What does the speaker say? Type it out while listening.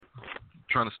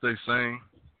trying to stay sane.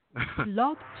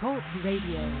 Blog Talk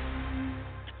Radio.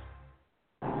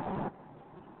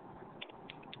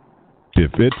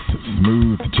 If it's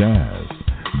smooth jazz,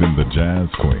 then the Jazz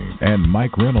Queen and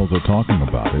Mike Reynolds are talking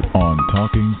about it on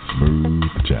Talking Smooth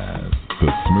Jazz,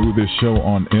 the smoothest show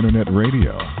on internet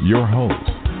radio. Your hosts,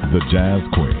 the Jazz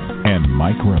Queen and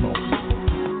Mike Reynolds.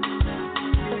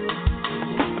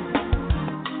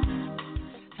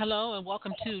 Hello and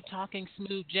welcome to Talking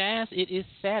Smooth Jazz. It is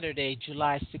Saturday,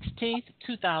 July 16th,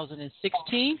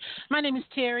 2016. My name is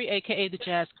Terry, a.k.a. the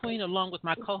Jazz Queen, along with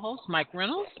my co-host, Mike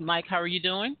Reynolds. Mike, how are you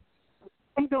doing?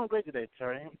 I'm doing great today,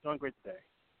 Terry. I'm doing great today.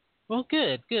 Well,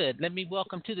 good. Let me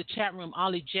welcome to the chat room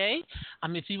Ollie J.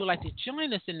 If you would like to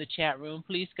join us in the chat room,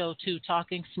 please go to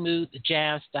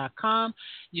TalkingSmoothJazz.com.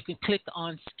 You can click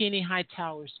on Skinny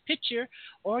Hightower's picture,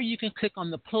 or you can click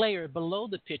on the player below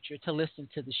the picture to listen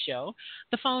to the show.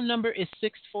 The phone number is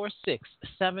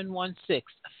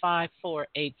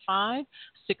 646-716-5485,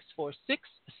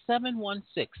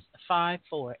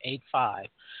 646-716-5485.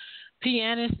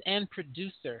 Pianist and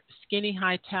producer Skinny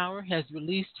Hightower has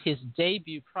released his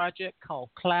debut project called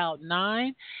Cloud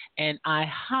 9, and I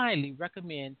highly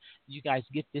recommend you guys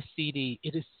get this CD.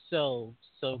 It is so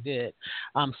good.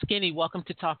 Skinny, welcome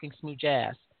to Talking Smooth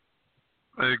Jazz.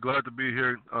 Hey, glad to be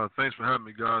here. Thanks for having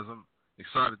me, guys. I'm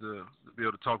excited to be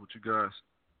able to talk with you guys.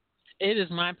 It is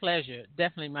my pleasure.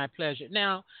 Definitely my pleasure.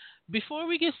 Now, before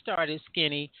we get started,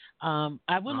 Skinny,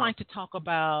 I would like to talk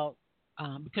about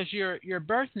because your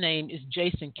birth name is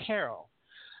Jason Carroll.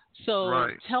 So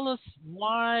right. Tell us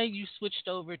why you switched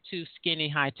over to Skinny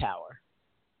Hightower.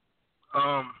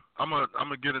 I'm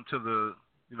gonna get into the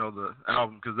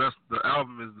album, because the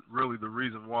album is really the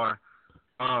reason why.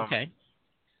 Okay.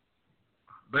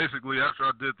 Basically, after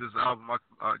I did this album, I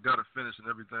got it finished and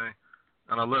everything,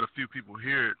 and I let a few people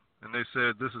hear it, and they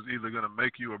said this is either gonna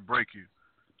make you or break you,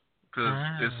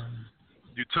 because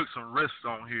you took some risks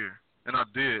on here, and I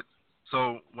did.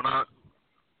 So when I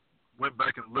went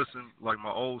back and listened, like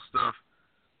my old stuff,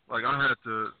 like I had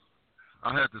to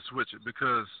switch it,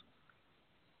 because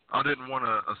I didn't want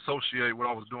to associate what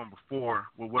I was doing before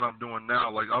with what I'm doing now.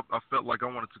 Like I felt like I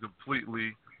wanted to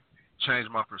completely change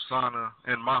my persona,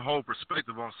 and my whole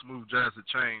perspective on smooth jazz had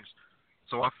changed.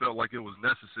 So I felt like it was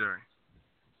necessary,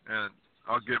 and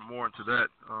I'll get more into that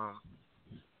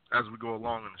as we go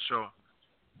along in the show.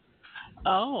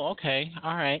 Oh, okay.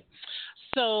 All right.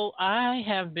 So I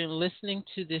have been listening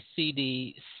to this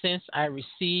CD since I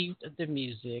received the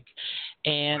music,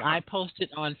 and I posted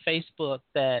on Facebook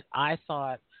that I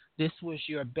thought this was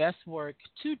your best work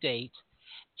to date,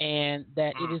 and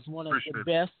that it is one of the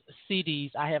best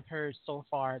CDs I have heard so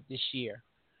far this year.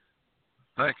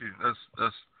 Thank you.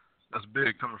 That's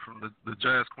big, coming from the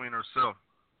Jazz Queen herself.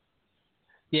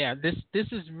 Yeah, this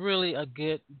is really a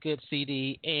good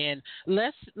CD, and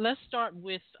let's start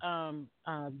with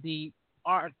the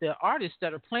artists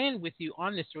that are playing with you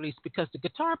on this release, because the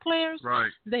guitar players,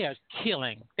 right, they are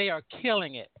killing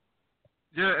it.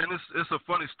 Yeah, and it's a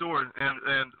funny story,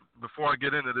 and before I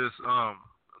get into this,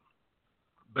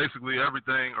 basically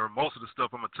everything or most of the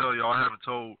stuff I'm gonna tell y'all I haven't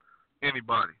told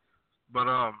anybody, but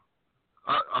I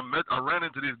ran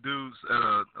into these dudes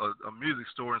at a music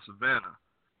store in Savannah.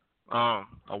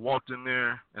 I walked in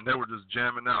there and they were just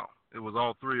jamming out. It was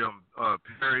all three of them: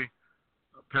 Perry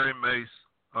Mace,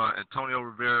 Antonio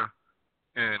Rivera,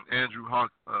 and Andrew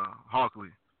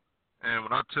Hockley. And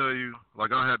when I tell you,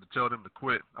 like, I had to tell them to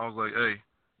quit. I was like, hey,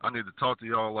 I need to talk to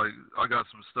y'all. Like, I got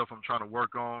some stuff I'm trying to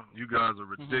work on. You guys are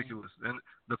ridiculous. And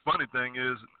the funny thing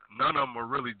is, none of them are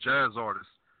really jazz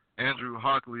artists. Andrew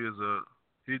Hockley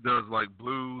he does like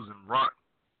blues and rock.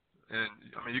 And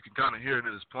I mean, you can kind of hear it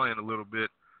in his playing a little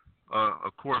bit.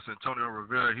 Of course, Antonio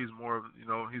Rivera, he's more of,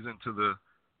 he's into the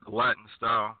Latin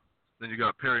style. Then you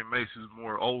got Perry Mace, who's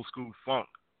more old school funk.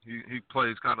 He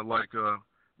plays kind of like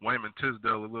Wayman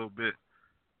Tisdale a little bit.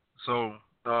 So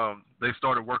they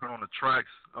started working on the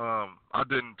tracks. I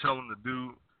didn't tell them to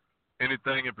do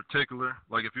anything in particular.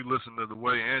 Like, if you listen to the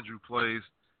way Andrew plays,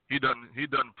 he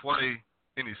doesn't play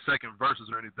any second verses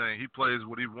or anything. He plays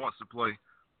what he wants to play.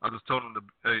 I just told him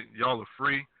hey, y'all are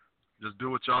free. Just do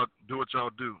what y'all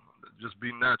do. Just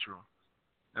be natural.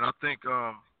 And I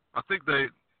don't think they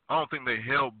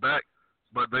held back,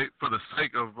 but they, for the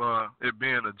sake of it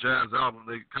being a jazz album,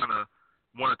 they kind of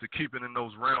wanted to keep it in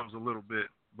those realms a little bit.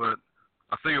 But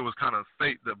I think it was kind of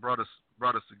fate that brought us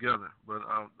together. But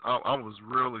I was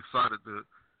real excited to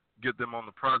get them on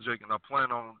the project, and I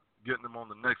plan on getting them on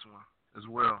the next one as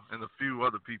well, and a few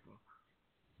other people.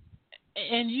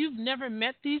 And you've never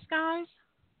met these guys?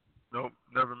 Nope,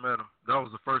 never met them. That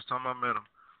was the first time I met them.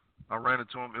 I ran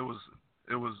into them. It was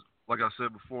like I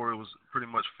said before, it was pretty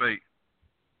much fate.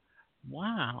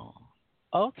 Wow.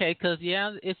 Okay, because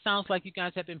yeah, it sounds like you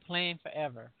guys have been playing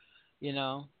forever. You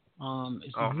know,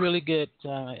 it's Oh man, really good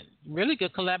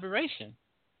collaboration.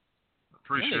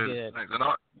 Really appreciate it. good. Thanks. And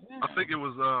I Yeah. think it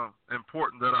was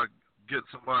important that I get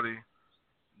somebody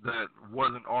that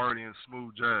wasn't already in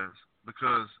smooth jazz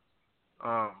because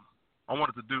um, I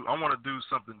want to do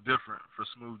something different for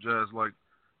smooth jazz. Like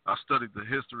I studied the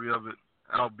history of it,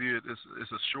 albeit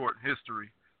it's a short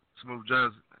history. Smooth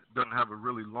jazz doesn't have a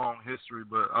really long history,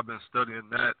 but I've been studying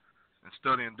that and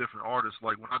studying different artists.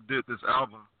 Like when I did this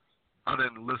album, I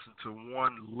didn't listen to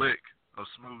one lick of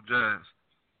smooth jazz.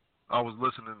 I was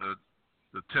listening to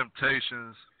the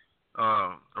Temptations,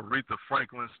 Aretha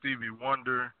Franklin, Stevie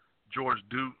Wonder, George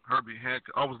Duke, Herbie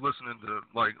Hancock. I was listening to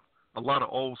like a lot of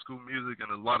old school music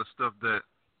and a lot of stuff that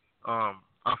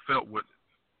I felt would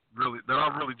really that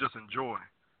I really just enjoy.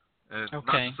 And not to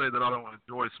Okay. say that I don't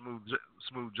enjoy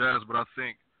smooth jazz, but I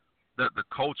think that the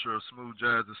culture of smooth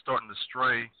jazz is starting to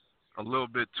stray a little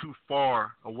bit too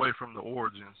far away from the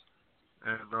origins.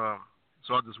 And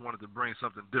so I just wanted to bring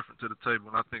something different to the table,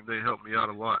 and I think they helped me out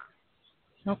a lot.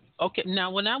 Okay.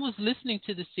 Now, when I was listening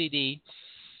to the CD,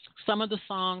 some of the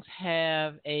songs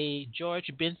have a George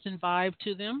Benson vibe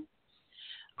to them.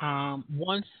 Mm-hmm.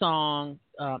 One song,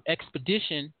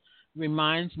 Expedition,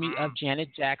 reminds me Mm-hmm. of Janet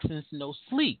Jackson's No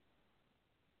Sleep.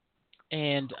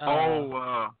 And Oh,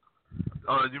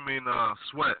 you mean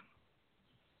Sweat?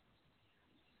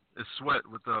 It's Sweat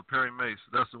with Perry Mace.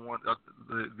 That's the one.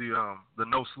 The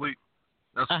No Sleep.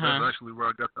 That's uh-huh. actually where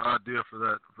I got the idea for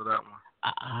that one.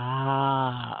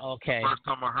 The Okay. first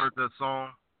time I heard that song,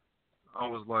 I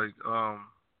was like,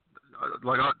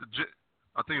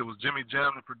 I think it was Jimmy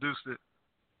Jam that produced it,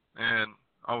 and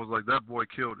I was like, that boy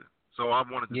killed it. So I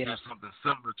wanted to do Yes. something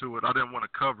similar to it. I didn't want to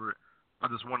cover it. I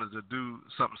just wanted to do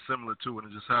something similar to it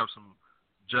and just have some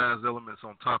jazz elements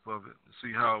on top of it and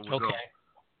see how it would go. Okay.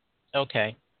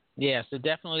 Okay. Yes, it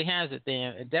definitely has it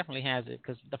then. It definitely has it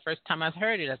because the first time I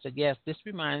heard it, I said, yes, this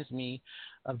reminds me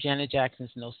of Janet Jackson's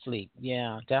No Sleep.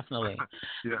 Yeah, definitely.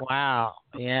 Yeah. Wow.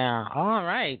 Yeah. All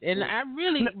right. And Yeah. I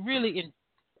No,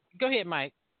 go ahead,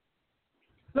 Mike.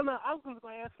 no. I was going to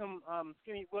ask him,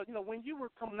 Skinny. Well, when you were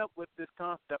coming up with this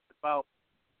concept about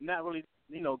not really,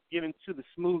 giving to the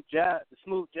smooth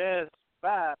jazz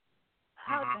vibe,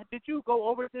 how Mhm. did you go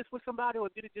over this with somebody, or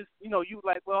did it just, you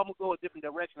like, well, I'm gonna go a different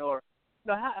direction, or,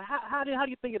 how do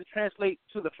you think it'll translate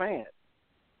to the fans?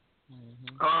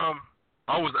 Hmm.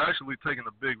 I was actually taking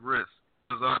a big risk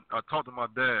because I talked to my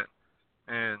dad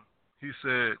and he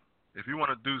said if you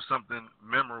want to do something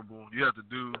memorable, you have to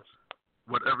do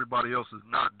what everybody else is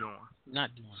not doing.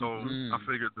 Not doing. So Mm.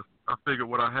 I figured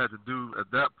what I had to do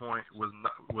at that point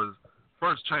was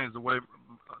first change the way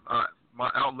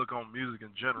my outlook on music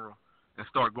in general and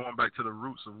start going back to the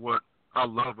roots of what I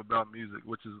love about music,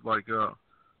 which is like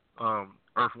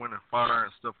Earth, Wind, and Fire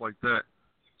and stuff like that.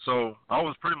 So I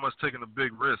was pretty much taking a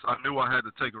big risk. I knew I had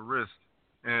to take a risk,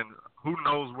 and who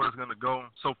knows where it's going to go.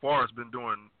 So far, it's been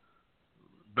doing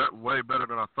way better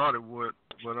than I thought it would.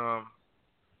 But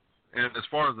and as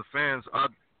far as the fans, I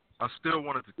still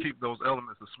wanted to keep those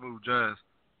elements of smooth jazz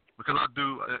because I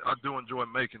do enjoy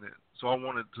making it. So I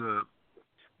wanted to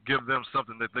give them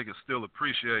something that they could still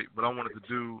appreciate, but I wanted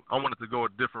to go a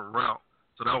different route.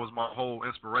 So that was my whole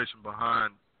inspiration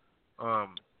behind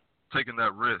um, taking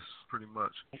that risk, pretty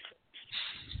much.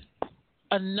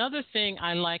 Another thing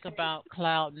I like about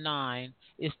Cloud Nine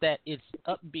is that it's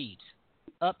upbeat,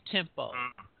 up tempo.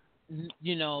 Mm,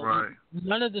 You know, right.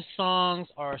 none of the songs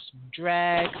are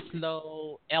drag,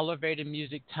 slow, elevated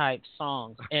music type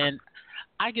songs. And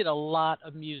I get a lot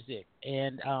of music.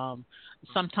 And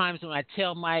sometimes when I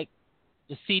tell Mike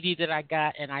the CD that I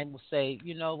got, and I will say,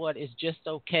 you know what, it's just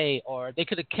okay, or they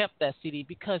could have kept that CD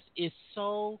because it's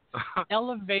so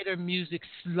elevator music,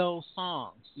 slow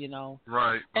songs,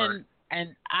 Right. Right.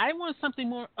 and I want something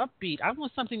more upbeat. I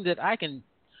want something that I can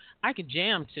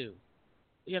jam to.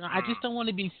 I Mm, just don't want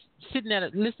to be sitting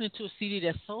at listening to a CD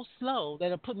that's so slow that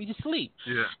it'll put me to sleep.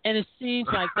 yeah. And it seems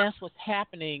like that's what's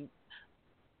happening.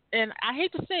 And I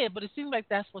hate to say it, but it seems like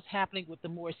that's what's happening with the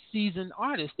more seasoned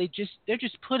artists. They're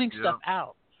just putting stuff Yeah.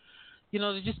 out.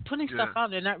 They're just putting stuff Yeah.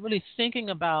 out. They're not really thinking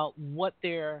about what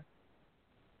they're.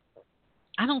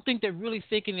 I don't think they're really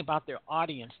thinking about their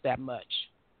audience that much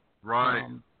Right.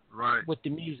 um, Right. with the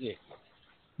music.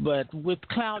 But with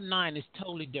Cloud Nine, it's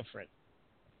totally different.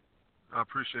 I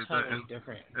appreciate that, Totally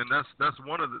different. and that's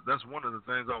one of the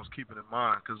things I was keeping in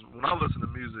mind because when I listen to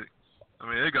music, I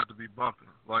mean it got to be bumping.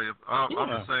 Like if I'm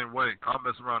the Yeah. same way. I'll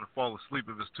mess around and fall asleep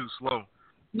if it's too slow. I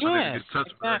need to Yes. get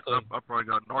touched for that. 'Cause Exactly. I probably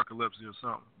got narcolepsy or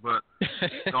something. But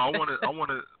no, I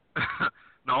wanted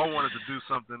no, I wanted to do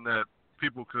something that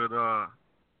people could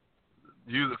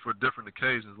use it for different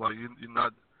occasions. Like you're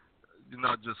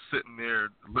not just sitting there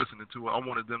listening to it. I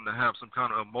wanted them to have some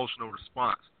kind of emotional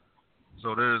response.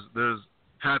 So there's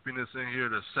happiness in here.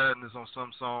 There's sadness on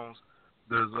some songs.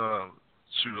 There's a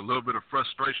little bit of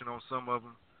frustration on some of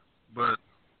them. But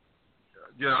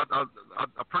yeah,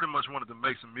 I pretty much wanted to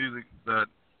make some music that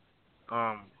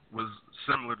was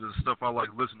similar to the stuff I like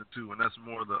listening to, and that's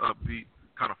more of the upbeat,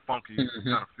 kind of funky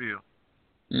kind of feel.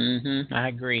 I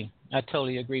agree. I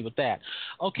totally agree with that.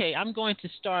 Okay, I'm going to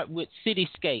start with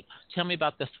Cityscape. Tell me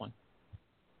about this one.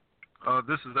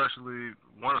 This is actually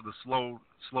one of the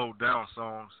slowed down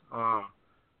songs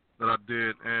that I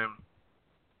did, and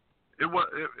it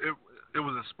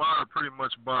was inspired pretty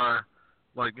much by,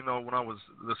 like, you know, when I was,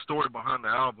 the story behind the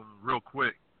album real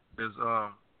quick is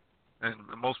and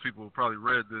most people have probably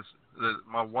read this, that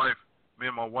me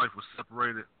and my wife was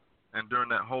separated, and during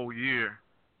that whole year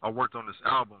I worked on this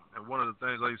album, and one of the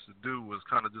things I used to do was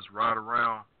kind of just ride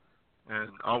around, and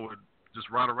I would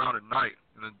just ride around at night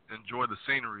and enjoy the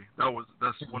scenery.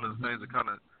 That's one of the things that kind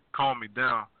of calmed me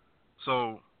down.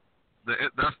 So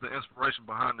that's the inspiration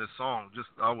behind this song. Just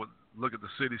I would look at the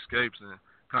cityscapes and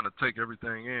kind of take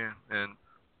everything in, and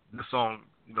this song,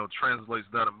 you know, translates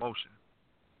that emotion.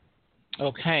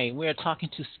 Okay, we're talking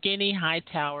to Skinny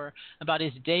Hightower about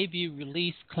his debut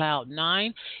release, Cloud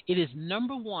 9. It is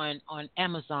 #1 on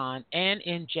Amazon and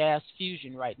in Jazz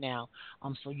Fusion right now.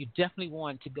 So you definitely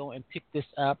want to go and pick this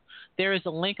up. There is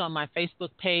a link on my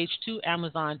Facebook page to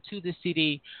Amazon, to the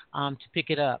CD, to pick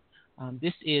it up.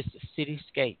 This is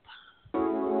Cityscape.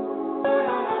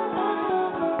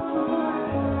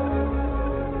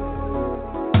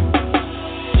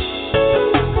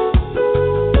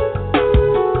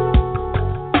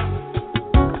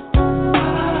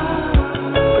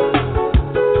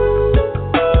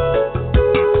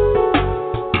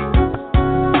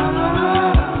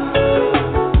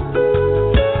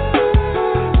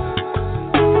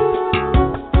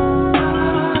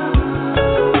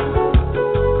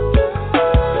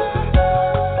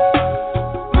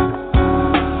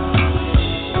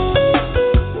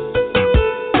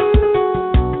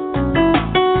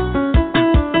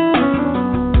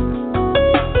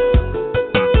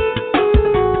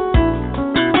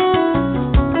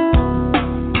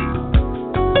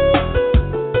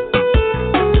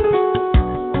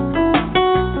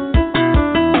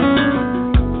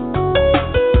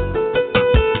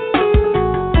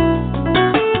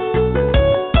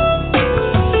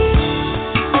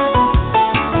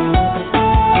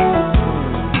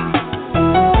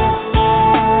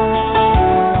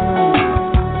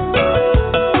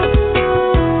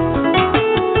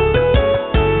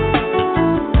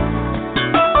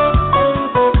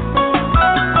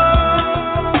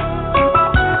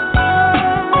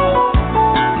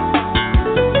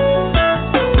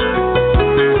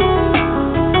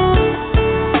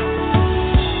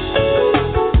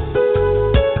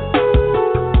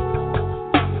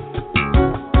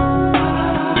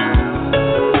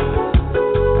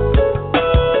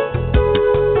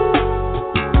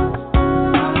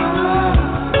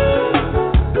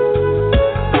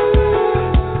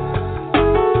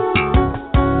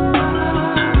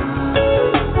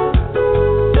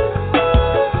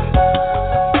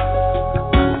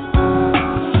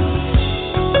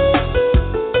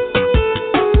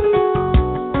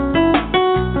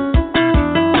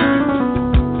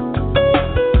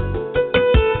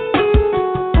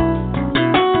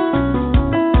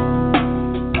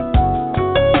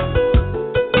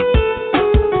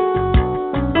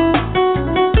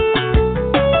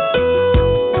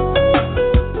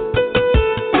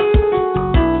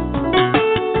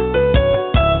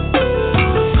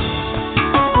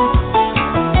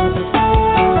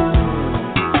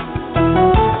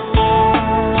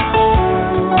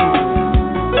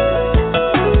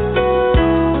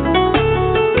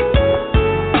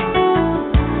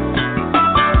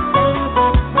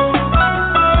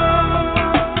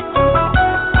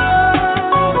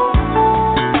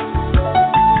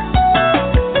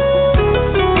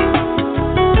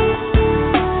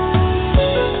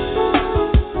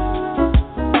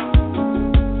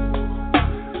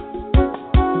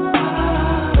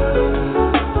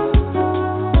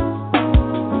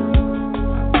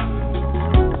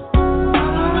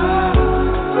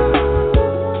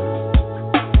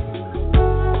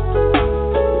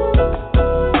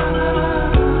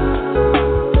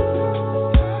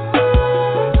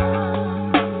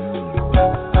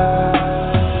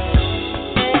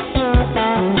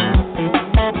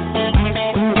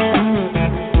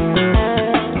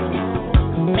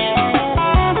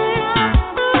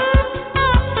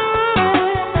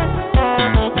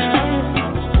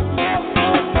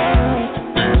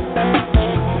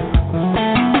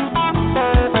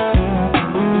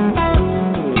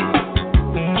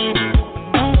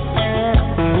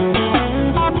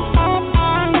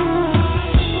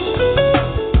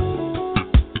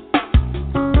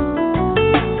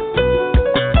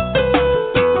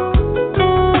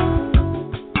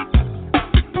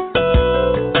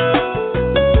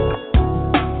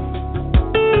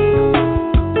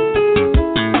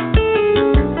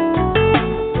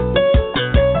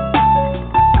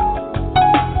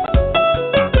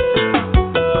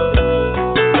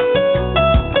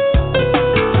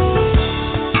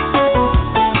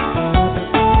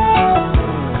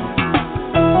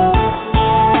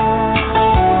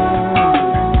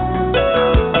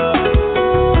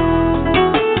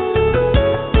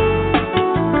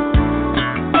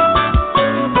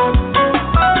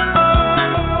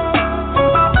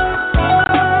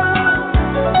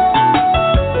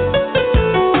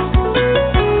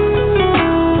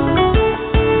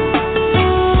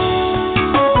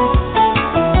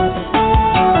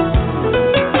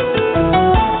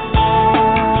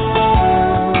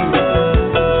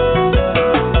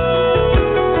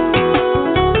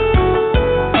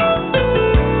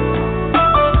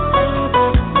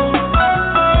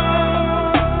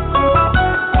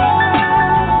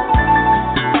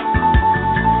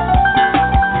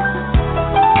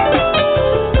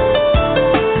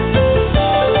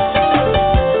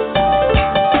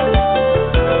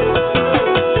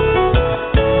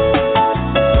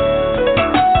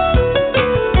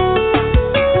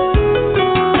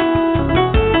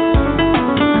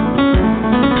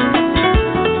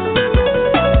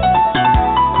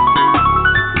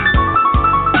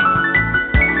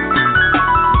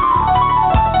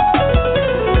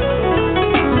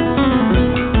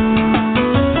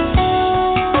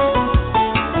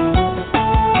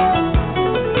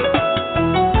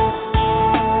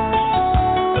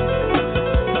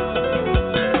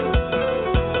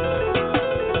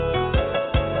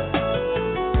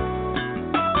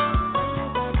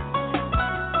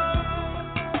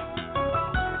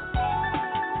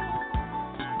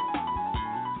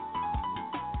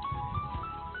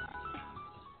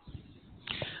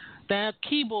 That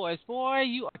keyboards, boy,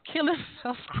 you are killing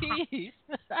those keys.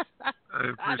 I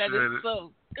That appreciate is it.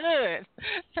 so good.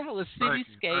 That was Thank you.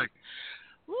 Cityscape. Thank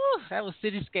you. Woo, that was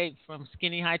Cityscape from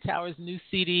Skinny Hightower's new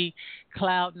CD,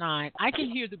 Cloud 9. I can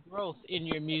hear the growth in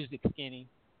your music, Skinny.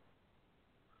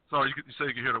 Sorry, you say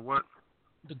you can hear the what?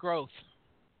 The growth.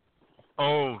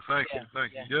 Oh, thank Yeah, you,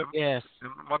 thank yeah. you. Yep. Yes.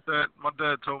 And my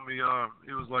dad told me,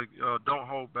 he was like, don't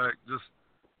hold back. Just,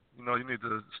 you need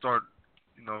to start,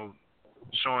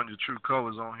 showing your true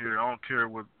colors on here. I don't care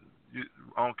what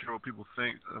people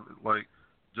think. Like,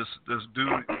 just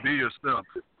be yourself.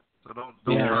 So don't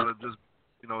try to just,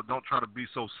 don't try to be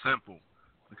so simple,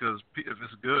 because if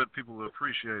it's good, people will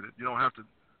appreciate it. You don't have to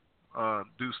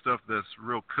do stuff that's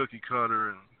real cookie cutter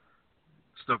and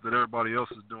stuff that everybody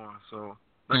else is doing. So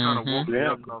that kind of woke me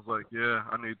up, and I was like, yeah,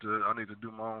 I need to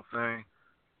do my own thing,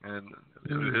 and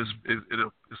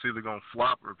it's either gonna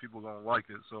flop or people gonna like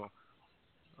it. So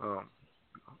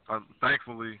I'm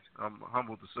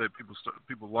humbled to say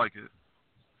people like it.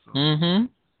 So.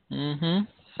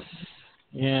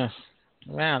 Yes.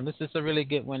 Wow, this is a really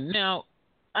good one. Now,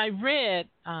 I read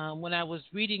when I was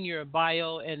reading your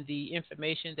bio and the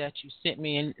information that you sent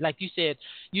me, and like you said,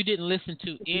 you didn't listen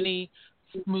to any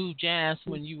smooth jazz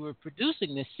when you were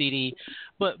producing this CD,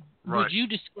 but Right. Would you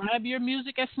describe your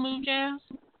music as smooth jazz?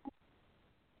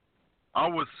 I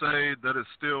would say that it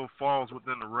still falls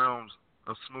within the realms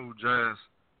of smooth jazz.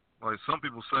 Like some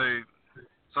people say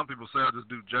I just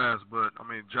do jazz, but I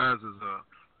mean jazz is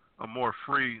a more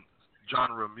free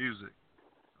genre of music.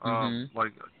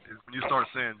 Like when you start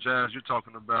saying jazz, you're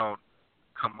talking about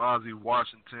Kamasi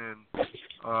Washington,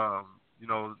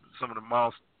 some of the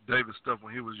Miles Davis stuff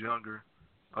when he was younger,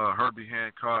 Herbie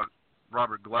Hancock,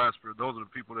 Robert Glasper. Those are the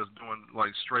people that's doing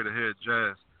like straight ahead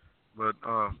jazz. But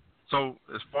so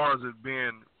as far as it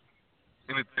being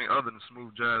anything other than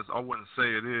smooth jazz, I wouldn't say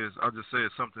it is. I just say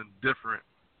it's something different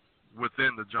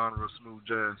within the genre of smooth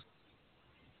jazz.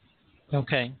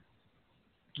 Okay.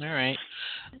 All right.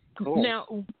 Cool. Now,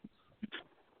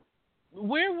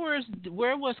 where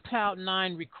was Cloud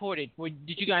 9 recorded?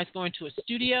 Did you guys go into a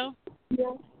studio?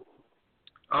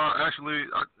 Actually,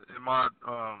 in my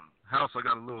house, I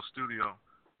got a little studio.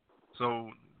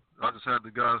 So I just had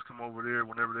the guys come over there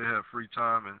whenever they had free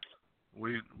time, and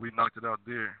we knocked it out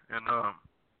there. And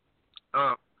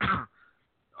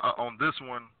on this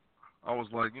one, I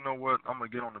was like, you know what, I'm gonna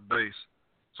get on the bass.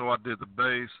 So I did the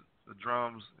bass, the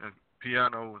drums, and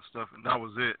piano and stuff, and that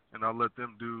was it. And I let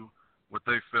them do what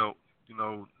they felt.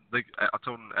 I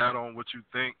told them to add on what you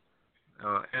think.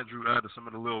 Andrew added some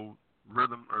of the little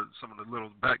rhythm or some of the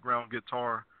little background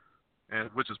guitar, and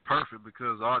which is perfect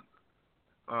because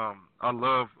I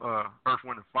love Earth,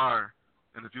 Wind and Fire,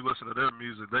 and if you listen to their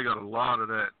music, they got a lot of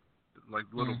that, like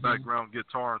little background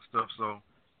guitar and stuff. So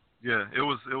yeah, it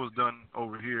was done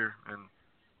over here, and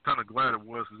kind of glad it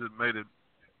was because it made it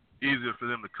easier for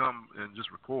them to come and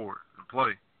just record and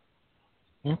play.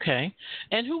 Okay.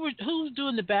 And who's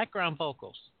doing the background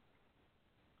vocals?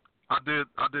 I did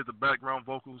the background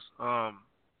vocals,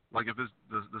 like if it's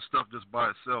the stuff just by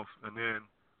itself, and then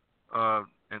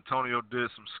Antonio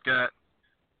did some scat,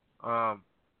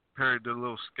 Perry did a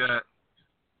little scat,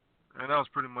 and that was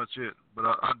pretty much it. But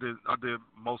I did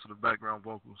most of the background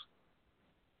vocals.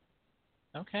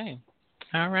 Okay.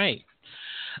 All right.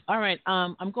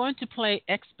 I'm going to play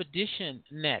Expedition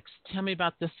next. Tell me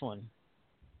about this one.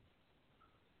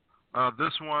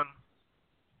 This one,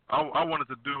 I wanted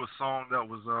to do a song that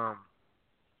was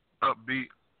upbeat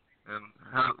and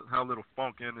had a little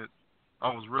funk in it. I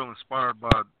was real inspired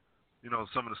by,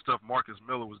 some of the stuff Marcus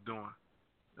Miller was doing,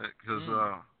 because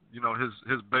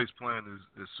his bass playing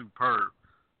is superb.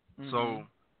 So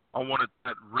I wanted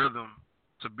that rhythm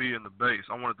to be in the bass.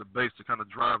 I wanted the bass to kind of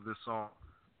drive this song.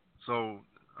 So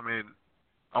I mean,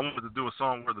 I wanted to do a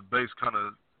song where the bass kind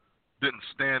of didn't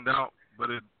stand out, but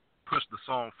it pushed the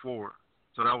song forward.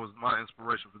 So that was my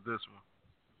inspiration for this one.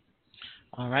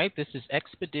 All right, this is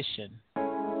Expedition.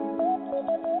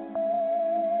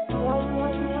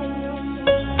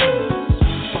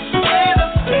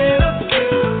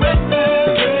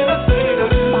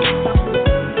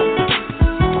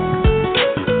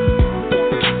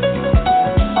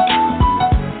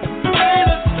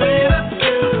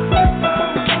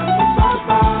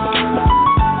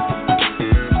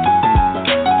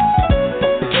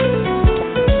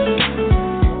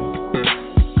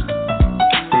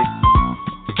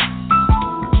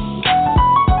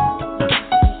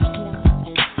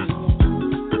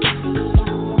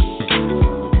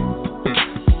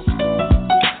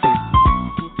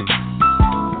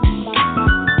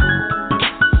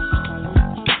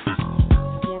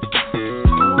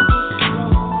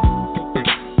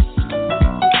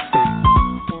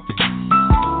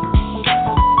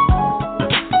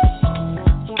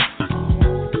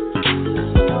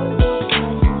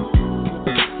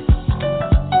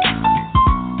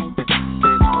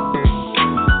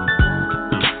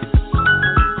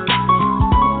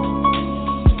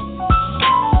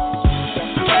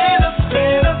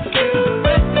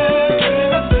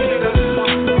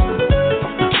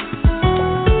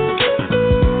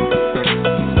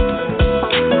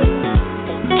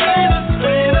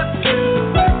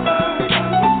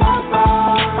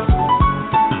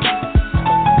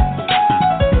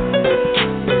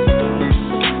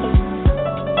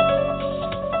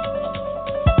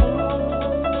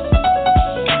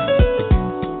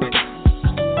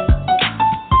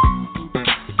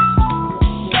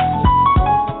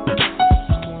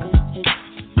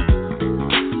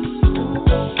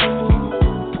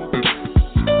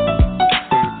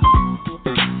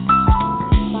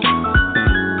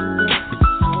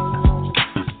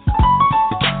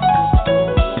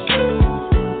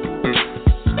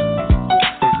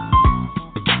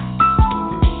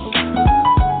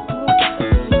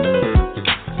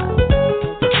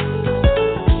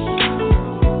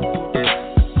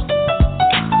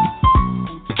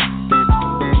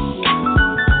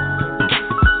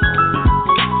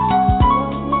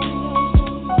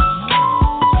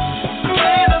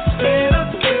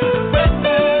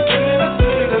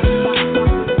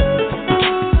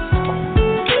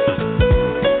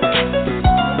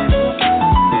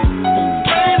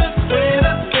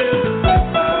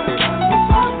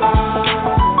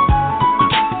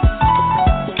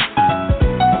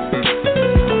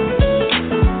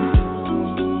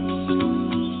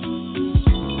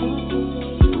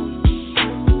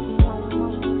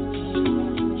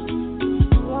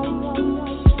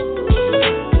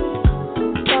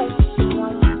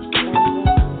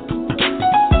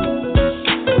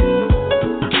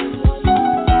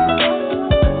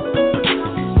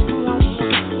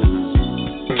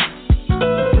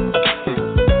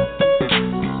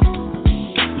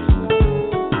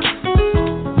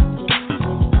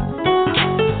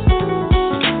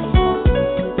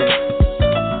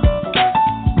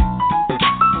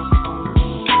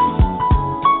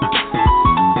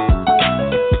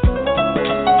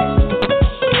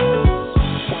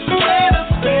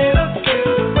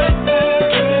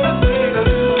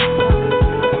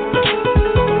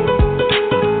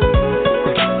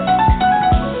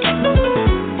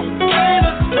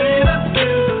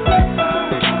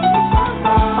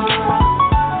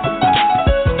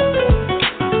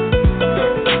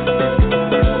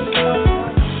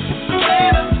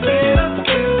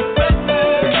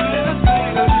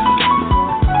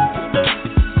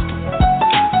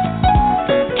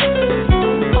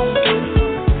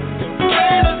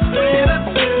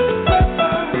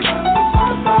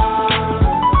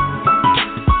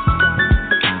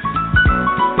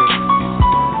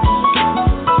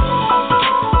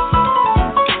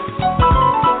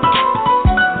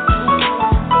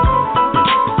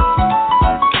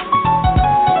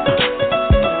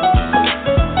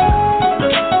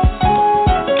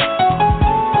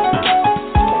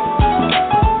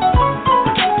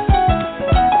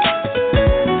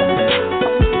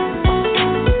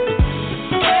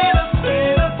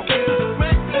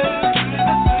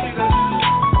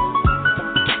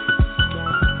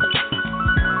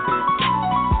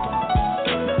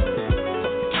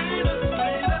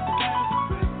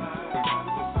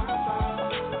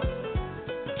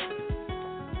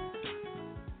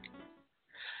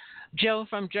 Joe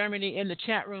from Germany in the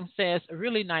chat room says, a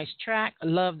really nice track. I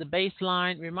love the bass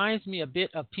line. Reminds me a bit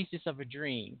of Pieces of a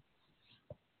Dream.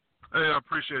 Hey, I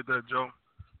appreciate that, Joe.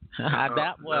 And,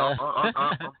 That was.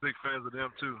 I'm big fans of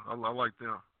them, too. I like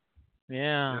them.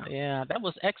 Yeah. That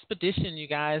was Expedition, you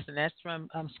guys, and that's from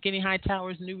Skinny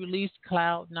Hightower's new release,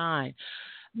 Cloud 9.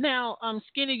 Now,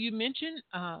 Skinny, you mentioned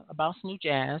about smooth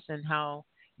jazz and how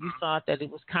you thought that it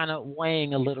was kind of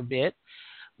waning a little bit.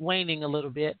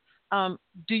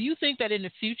 Do you think that in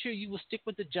the future you will stick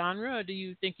with the genre, or do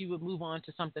you think you would move on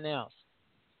to something else?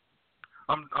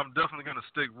 I'm definitely gonna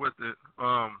stick with it,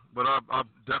 but I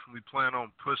definitely plan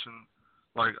on pushing.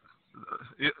 I'm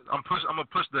gonna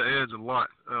push the edge a lot.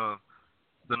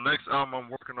 The next album I'm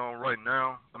working on right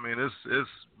now, I mean, it's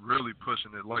really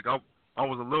pushing it. Like I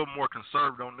was a little more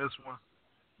conservative on this one,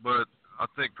 but I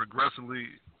think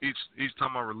progressively each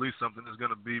time I release something is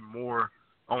gonna be more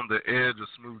on the edge of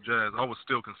smooth jazz. I would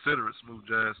still consider it smooth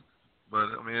jazz, but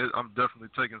I mean, I'm definitely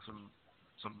taking some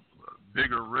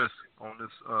bigger risk on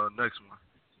this next one.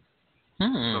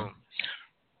 So,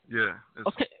 yeah.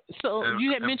 Okay, so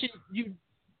you had mentioned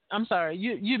I'm sorry.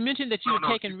 You mentioned that you had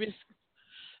taken risk.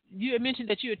 You had mentioned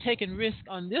that you had taken risk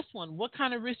on this one. What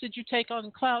kind of risk did you take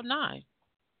on Cloud 9?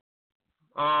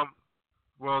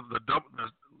 Well,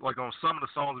 like on some of the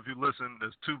songs, if you listen,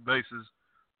 there's two basses,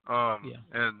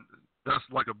 and that's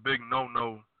like a big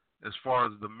no-no as far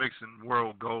as the mixing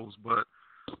world goes. But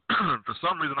for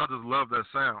some reason, I just love that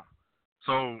sound.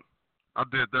 So I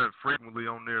did that frequently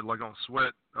on there, like on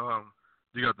Sweat.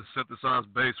 You got the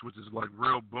synthesized bass, which is like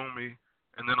real boomy,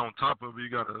 and then on top of it, you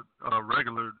got a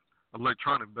regular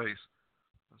electronic bass.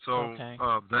 So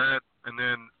that, and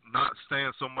then not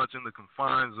staying so much in the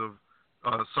confines of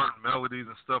certain melodies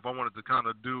and stuff. I wanted to kind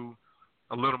of do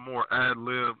a little more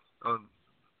ad-lib.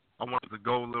 I wanted to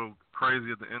go a little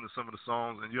crazy at the end of some of the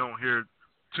songs, and you don't hear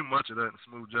too much of that in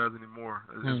smooth jazz anymore.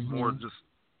 It's more just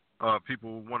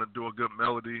people want to do a good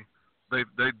melody. They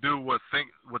do what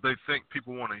they think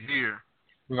people want to hear,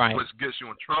 right? Which gets you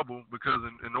in trouble, because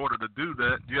in order to do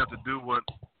that, you have to do what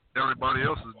everybody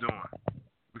else is doing,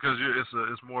 because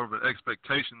it's more of an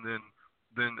expectation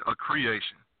than a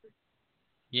creation.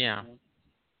 Yeah.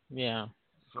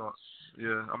 So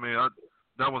I mean,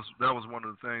 that was one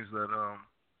of the things that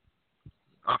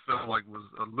I felt like was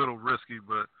a little risky,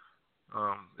 but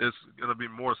it's gonna be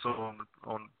more so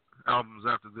on albums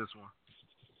after this one.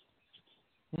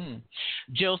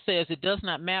 Joe says it does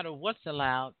not matter what's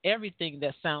allowed. Everything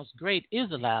that sounds great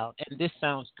is allowed, and this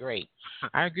sounds great.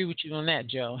 I agree with you on that,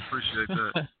 Joe. Appreciate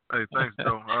that. Hey, thanks,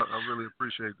 Joe. I really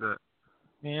appreciate that.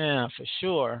 Yeah, for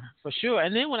sure.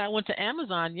 And then when I went to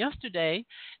Amazon yesterday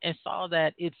and saw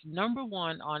that it's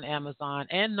 #1 on Amazon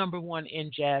and #1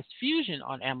 in Jazz Fusion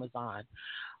on Amazon,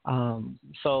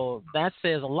 so that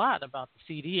says a lot about the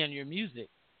CD and your music.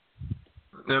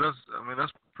 Yeah,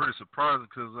 that's pretty surprising,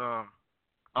 because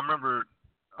I remember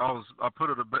it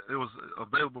was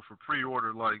available for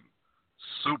pre-order like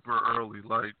super early,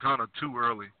 like kind of too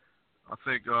early. I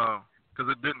think because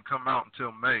it didn't come out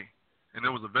until May, and it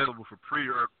was available for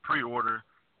pre-order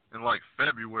in like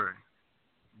February.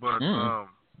 But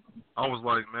I was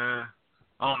like, man,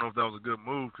 I don't know if that was a good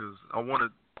move, because I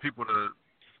wanted people to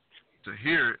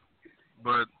hear it.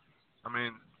 But I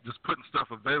mean, just putting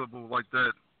stuff available like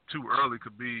that too early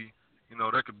could be,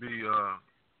 that could be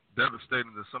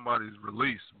devastating to somebody's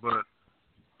release. But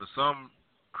for some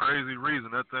crazy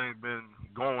reason, that thing's been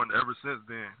going ever since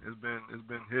then. It's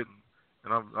been hitting,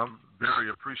 and I'm very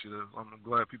appreciative. I'm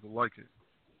glad people like it.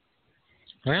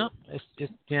 Well, it's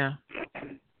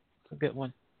a good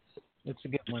one. It's a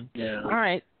good one. Yeah. All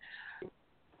right.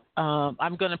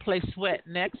 I'm going to play Sweat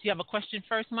next. You have a question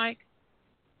first, Mike?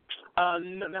 No,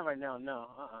 not right now. No.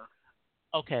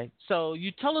 Okay. So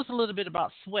you tell us a little bit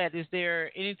about Sweat. Is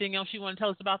there anything else you want to tell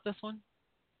us about this one?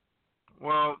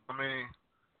 Well, I mean,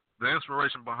 the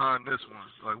inspiration behind this one,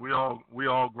 like we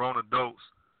all grown adults.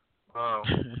 I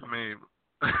mean,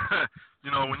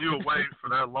 when you're away for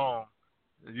that long,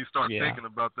 you start thinking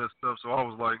about that stuff. So I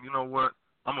was like, you know what?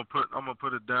 I'm gonna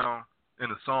put it down in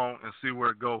a song and see where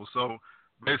it goes. So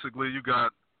basically, you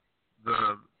got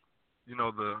the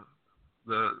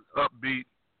upbeat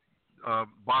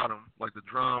bottom, like the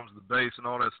drums, the bass, and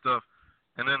all that stuff,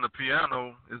 and then the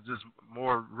piano is just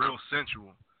more real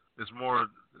sensual. It's more,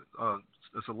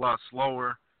 it's a lot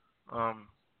slower.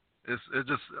 It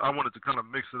just, I wanted to kind of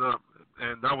mix it up,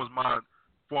 and that was my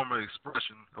form of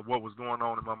expression of what was going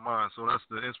on in my mind. So that's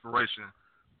the inspiration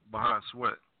behind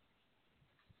Sweat.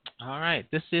 All right,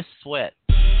 this is Sweat.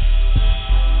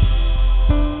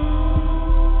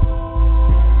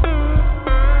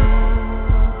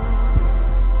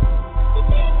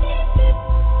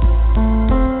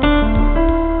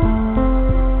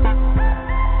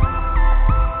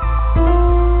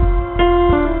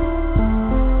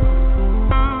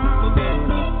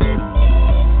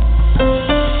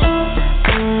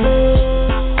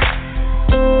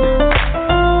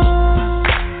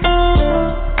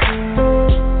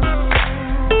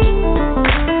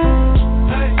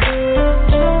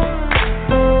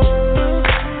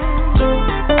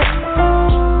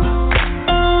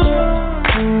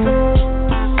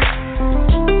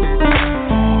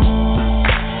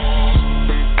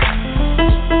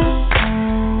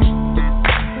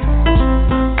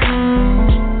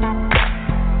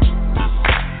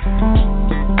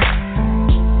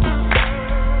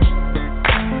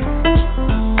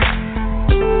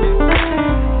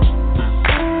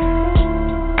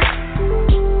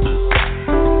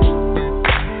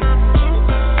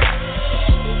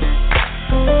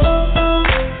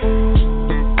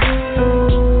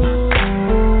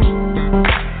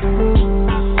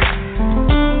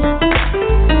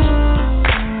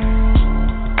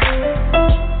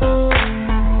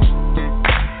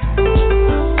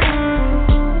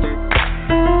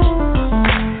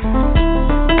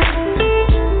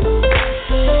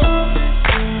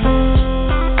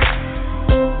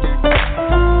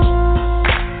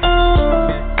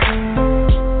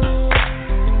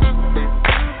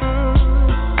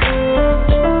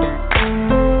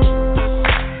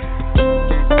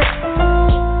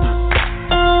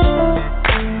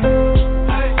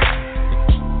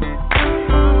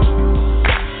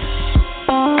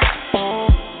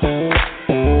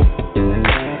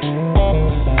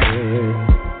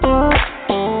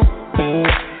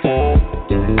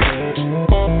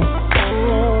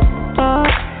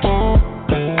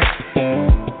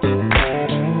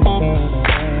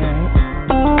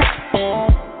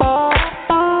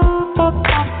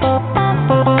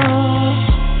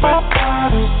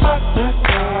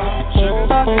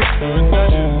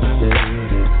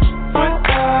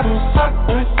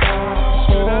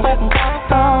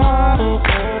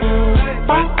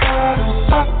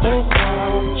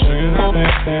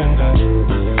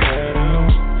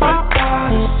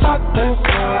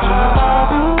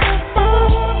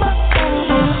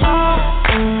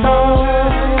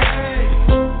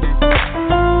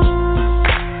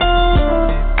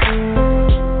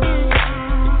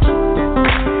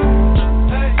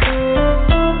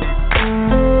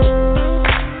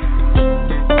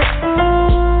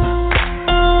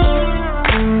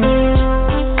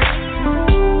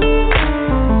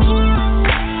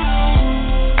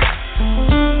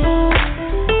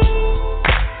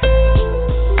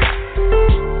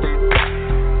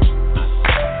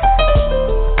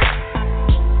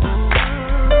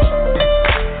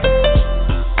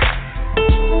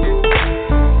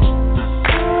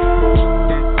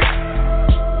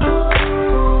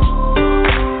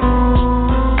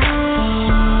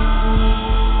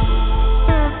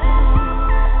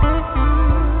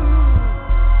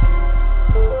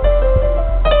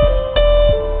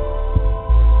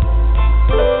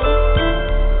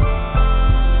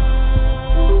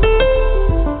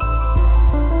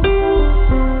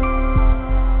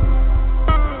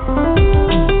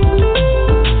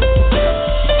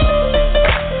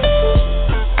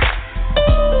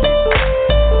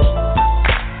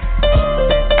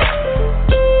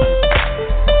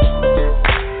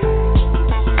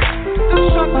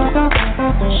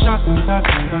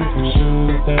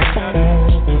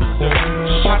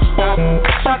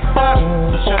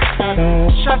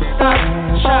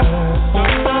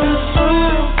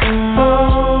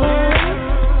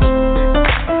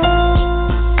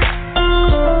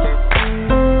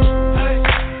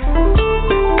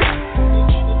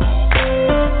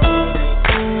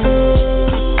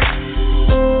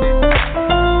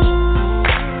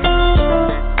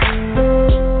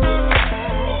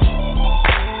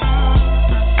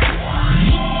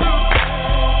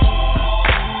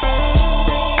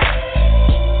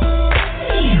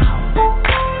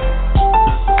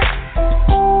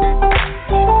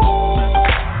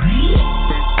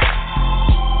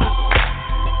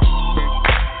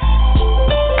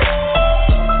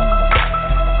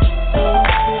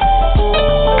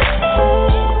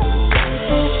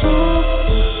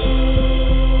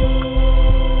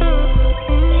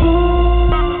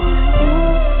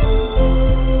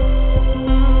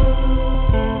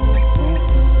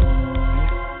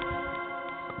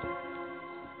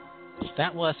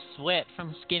 That was Sweat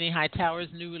from Skinny Hightower's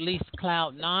new release,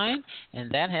 Cloud 9, and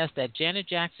that has that Janet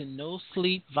Jackson No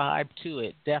Sleep vibe to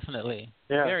it, definitely.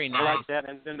 Yeah, very nice. I like that,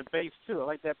 and then the bass too. I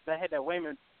like that. That had that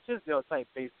Wayman Tisdale type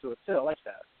bass to it too. I like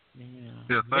that.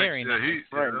 Yeah, very nice.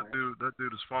 That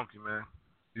dude is funky, man.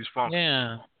 He's funky.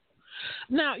 Yeah.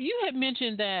 Now you had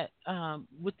mentioned that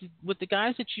with the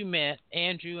guys that you met,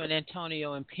 Andrew and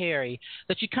Antonio and Perry,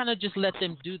 that you kind of just let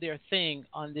them do their thing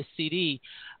on this CD.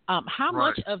 How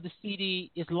much of the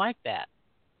CD is like that?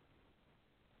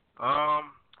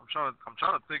 I'm trying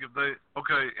to think if they.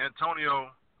 Okay, Antonio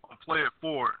on Play It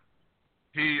Forward.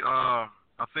 He I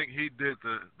think he did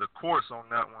the chorus on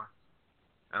that one,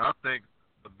 and I think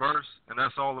the verse, and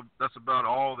that's about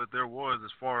all that there was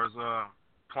as far as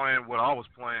playing what I was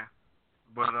playing.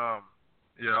 But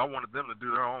yeah, I wanted them to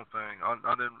do their own thing. I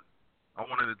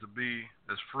wanted it to be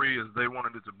as free as they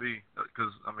wanted it to be,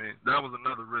 because I mean that was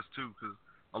another risk too, because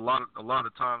a lot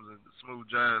of times in smooth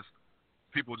jazz,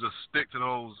 people just stick to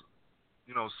those,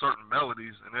 certain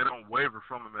melodies, and they don't waver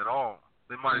from them at all.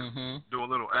 They might do a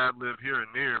little ad lib here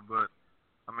and there, but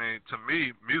I mean, to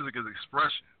me, music is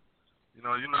expression.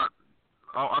 You're not.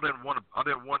 I didn't want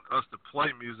us to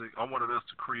play music. I wanted us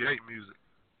to create music.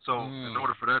 So in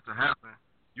order for that to happen,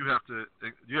 you have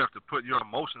to put your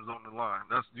emotions on the line.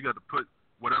 You got to put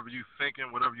whatever you thinking,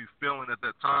 whatever you feeling at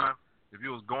that time. If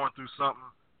you was going through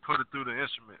something, put it through the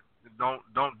instrument.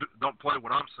 Don't play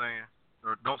what I'm saying,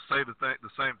 or don't say the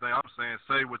same thing I'm saying.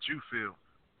 Say what you feel.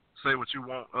 Say what you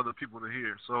want other people to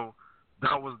hear. So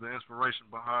that was the inspiration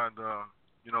behind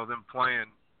them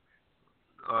playing,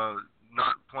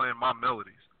 not playing my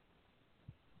melodies.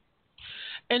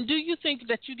 And do you think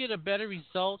that you get a better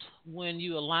result when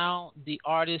you allow the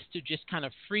artist to just kind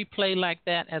of free play like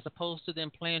that, as opposed to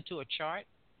them playing to a chart?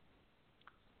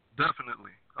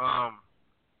 Definitely. I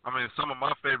mean, some of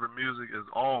my favorite music is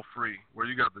all free, where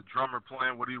you got the drummer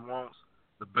playing what he wants,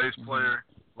 the bass player.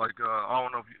 Like, I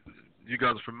don't know if you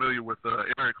guys are familiar with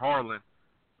Eric Harlan.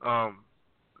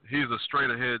 He's a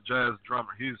straight-ahead jazz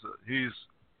drummer. He's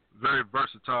very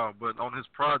versatile, but on his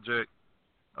project,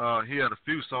 he had a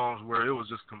few songs where it was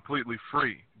just completely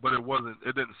free, but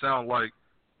it didn't sound like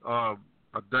a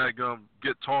daggum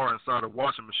guitar inside a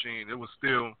washing machine. It was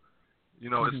still,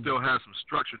 it still had some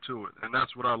structure to it, and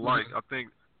that's what I like. I think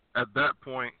at that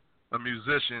point, a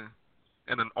musician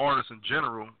and an artist in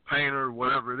general, painter,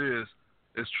 whatever it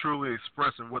is truly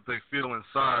expressing what they feel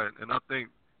inside. And I think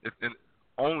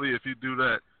only if you do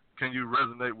that can you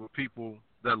resonate with people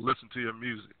that listen to your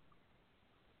music.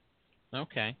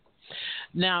 Okay.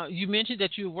 Now, you mentioned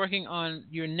that you're working on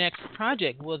your next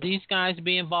project. Will these guys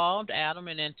be involved, Adam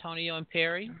and Antonio and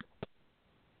Perry?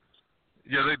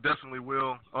 Yeah, they definitely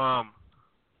will.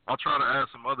 I'll try to add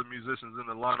some other musicians in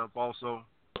the lineup also.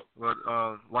 But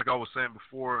like I was saying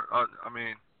before, I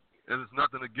mean, there's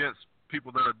nothing against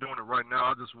people that are doing it right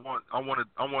now. I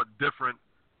want different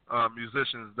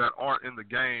musicians that aren't in the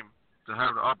game to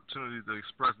have the opportunity to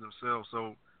express themselves.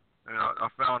 So, and I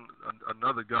found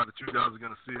another guy that you guys are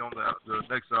going to see on the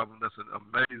next album. That's an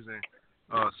amazing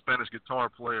Spanish guitar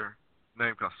player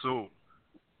named Casul,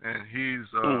 and he's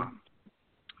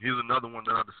another one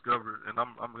that I discovered, and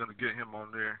I'm going to get him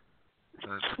on there.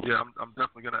 Yeah, I'm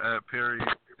definitely going to add Perry,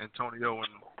 Antonio,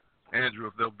 and Andrew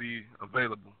if they'll be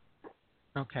available.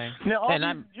 Okay. Now, all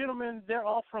these gentlemen, they're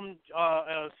all from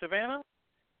Savannah?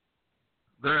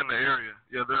 They're in the area.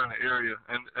 Yeah, they're in the area.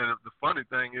 And the funny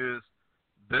thing is,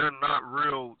 they're not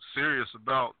real serious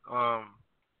about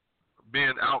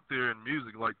being out there in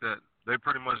music like that. They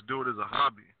pretty much do it as a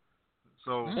hobby.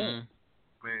 So, I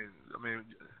mean,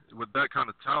 with that kind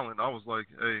of talent, I was like,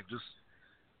 hey, just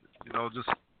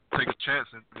take a chance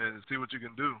and see what you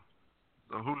can do.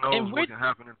 So who knows what can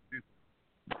happen in the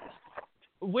future.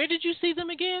 Where did you see them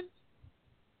again?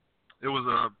 It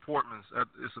was Portman's.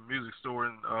 It's a music store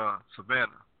in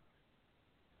Savannah.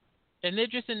 And they're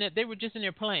just in there. They were just in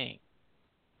there playing.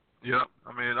 Yeah,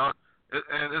 I mean,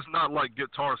 and it's not like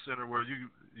Guitar Center where you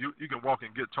can walk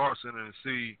in Guitar Center and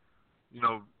see,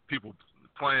 people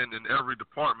playing in every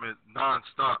department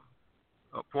nonstop.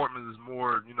 Portman's is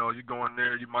more, you go in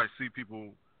there, you might see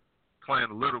people playing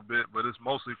a little bit, but it's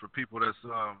mostly for people that's,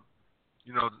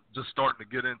 just starting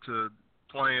to get into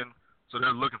playing. So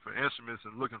they're looking for instruments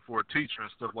and looking for a teacher and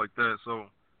stuff like that. So,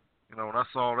 when I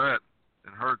saw that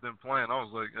and heard them playing, I was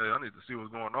like, hey, I need to see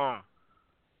what's going on.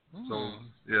 So,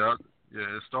 yeah,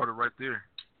 it started right there.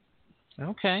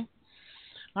 Okay.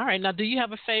 All right. Now, do you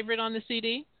have a favorite on the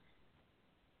CD?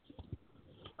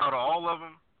 Out of all of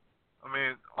them, I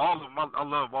mean, all of them, I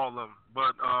love all of them.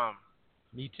 But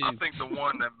me too. I think the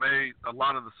one that made a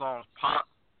lot of the songs pop,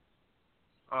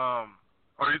 are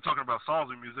you talking about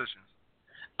songs or musicians?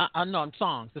 No,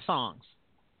 the songs.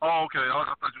 Oh, okay.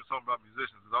 I thought you were talking about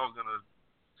musicians because I was going to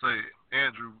say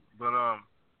Andrew. But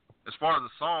as far as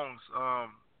the songs,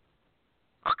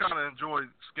 I kind of enjoyed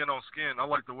Skin on Skin. I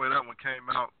like the way that one came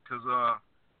out because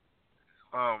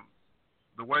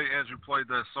the way Andrew played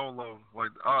that solo, like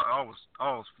I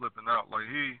was flipping out. Like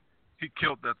he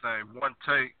killed that thing one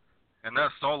take, and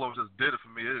that solo just did it for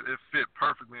me. It fit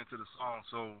perfectly into the song.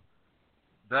 So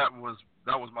that was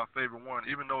my favorite one.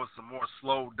 Even though it's a more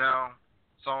slowed down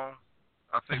song,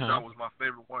 I think that was my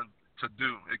favorite one to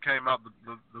do. It came out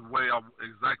the way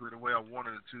exactly the way I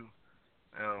wanted it to.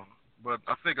 But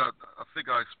I think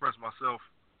I expressed myself,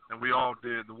 and we all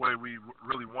did the way we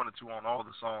really wanted to on all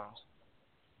the songs.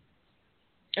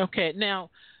 Okay, now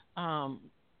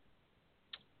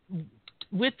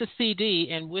with the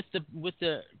CD and with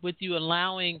you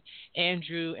allowing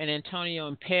Andrew and Antonio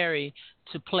and Perry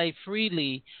to play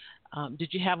freely,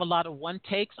 did you have a lot of one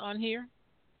takes on here?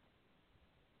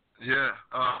 Yeah,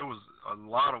 it was a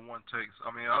lot of one takes.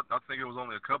 I mean, I think it was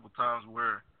only a couple times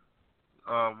where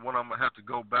when I'm gonna have to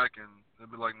go back and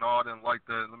they'll be like, no, I didn't like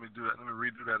that. Let me do that. Let me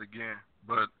redo that again.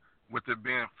 But with it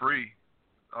being free,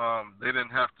 they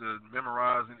didn't have to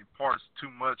memorize any parts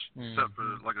too much, except for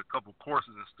like a couple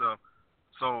courses and stuff.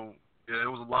 So yeah, it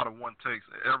was a lot of one takes.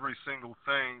 Every single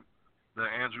thing that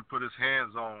Andrew put his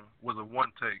hands on was a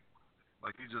one take.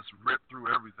 Like he just ripped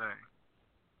through everything.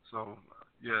 So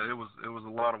yeah, it was a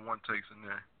lot of one takes in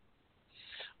there.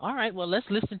 All right, well, let's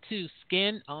listen to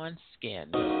Skin on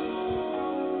Skin.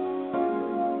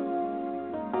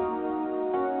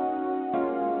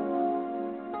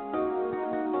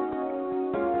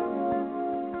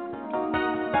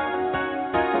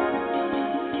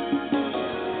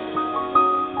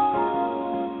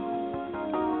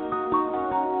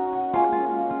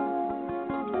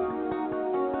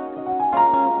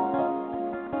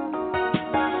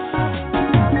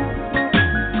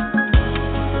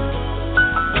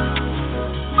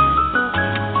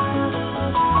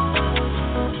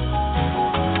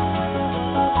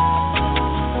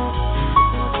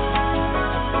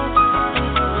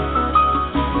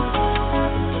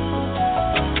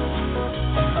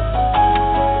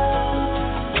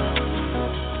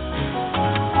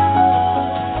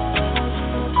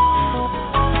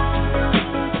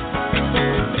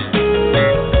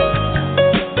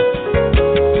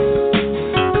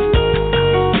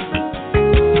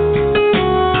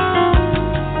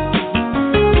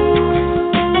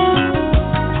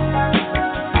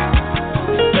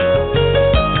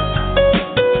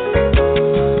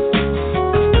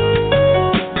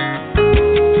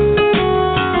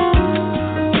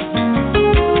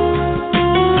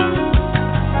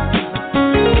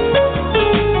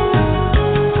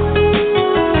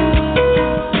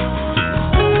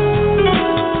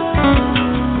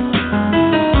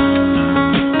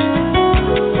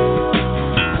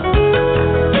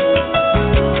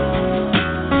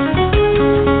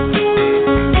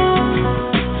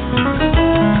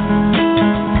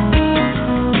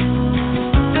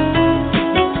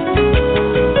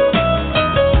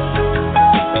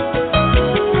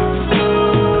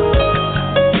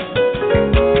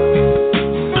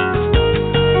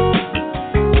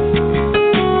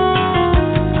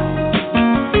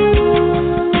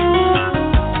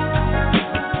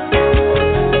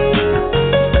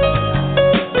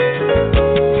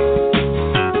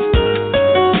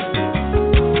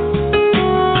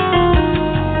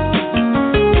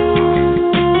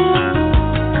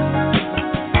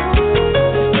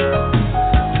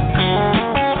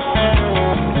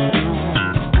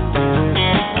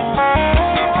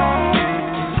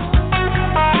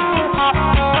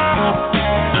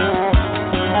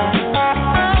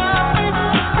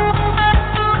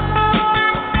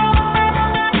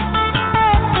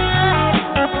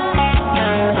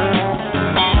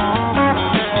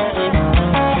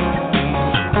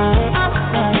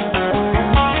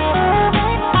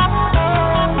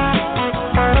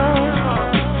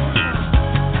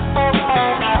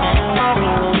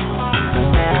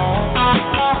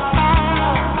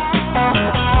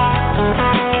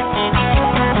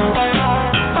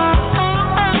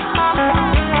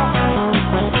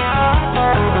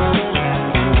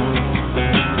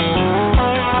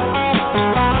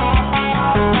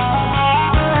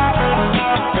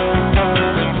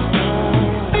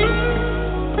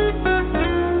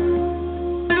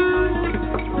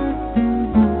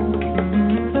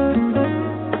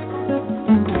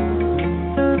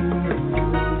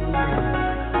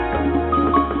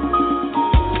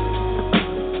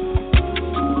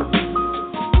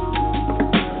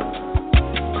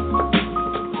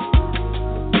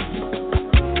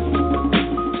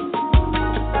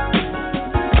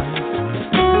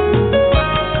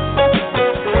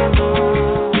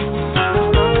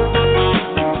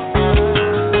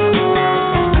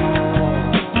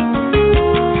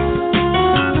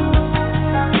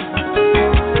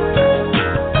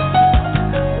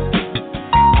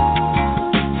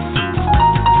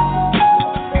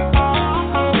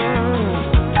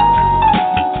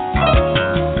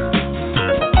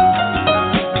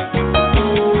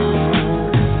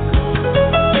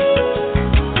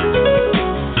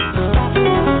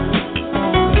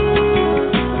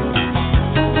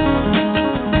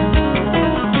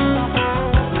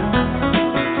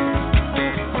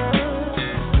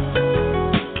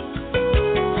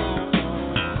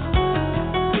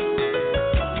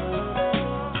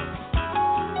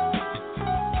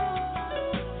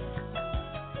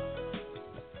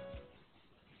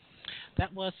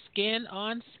 That was Skin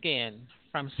on Skin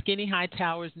from Skinny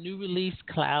Hightower's new release,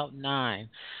 Cloud 9.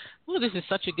 Oh, this is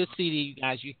such a good CD, you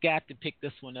guys. You got to pick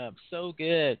this one up. So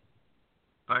good.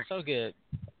 Thanks. So good.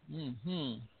 Hmm.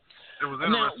 It was Now,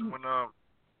 interesting when go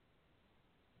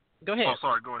ahead. Oh,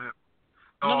 sorry. Go ahead.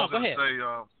 No, I was go gonna ahead. say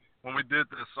when we did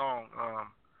this song,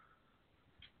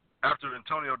 after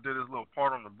Antonio did his little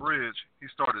part on the bridge, he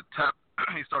started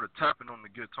tapping on the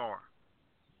guitar,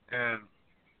 and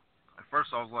at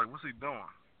first I was like, "What's he doing?"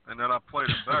 And then I played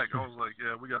it back. I was like,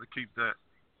 "Yeah, we got to keep that."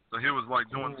 So he was like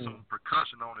doing some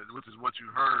percussion on it, which is what you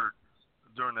heard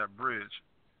during that bridge.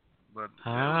 But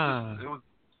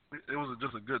it was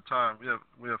just a good time. Yeah,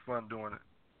 we had fun doing it.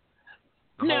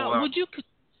 Now, would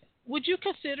you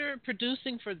consider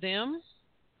producing for them?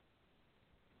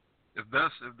 If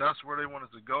that's where they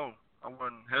wanted to go, I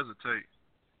wouldn't hesitate.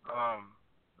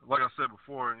 Like I said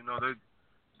before,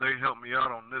 they helped me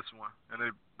out on this one, and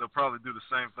they'll probably do the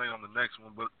same thing on the next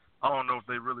one. But I don't know if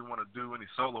they really want to do any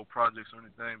solo projects or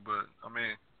anything. But I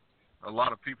mean, a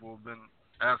lot of people have been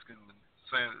asking, and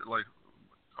saying like,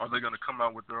 are they going to come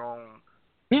out with their own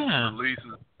releases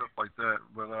and stuff like that?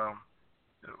 But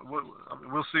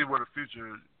we'll see where the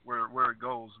future where it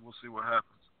goes. We'll see what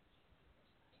happens.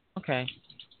 Okay.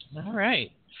 All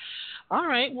right. All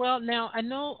right. Well, now I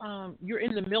know you're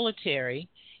in the military,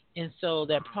 and so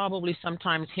that probably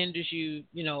sometimes hinders you,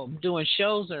 doing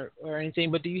shows or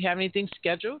anything. But do you have anything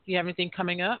scheduled? Do you have anything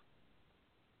coming up?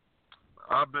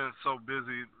 I've been so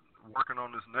busy working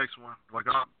on this next one. Like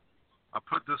I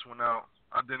put this one out.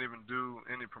 I didn't even do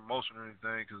any promotion or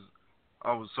anything because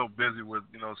I was so busy with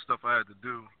stuff I had to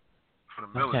do for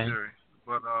the military. Okay.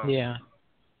 But yeah.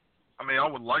 I mean, I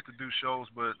would like to do shows,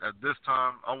 but at this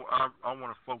time, I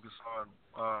want to focus on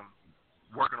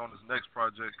working on this next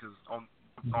project because on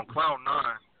Cloud 9,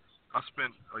 I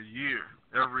spent a year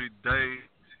every day,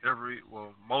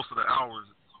 most of the hours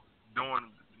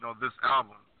doing this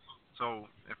album. So,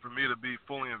 and for me to be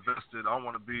fully invested, I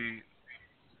want to be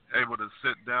able to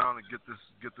sit down and get this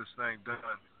thing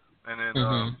done, and then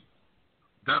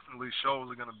definitely shows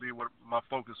are going to be what my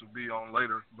focus will be on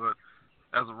later. But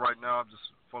as of right now, I'm just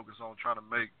focused on trying to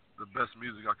make the best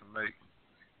music I can make.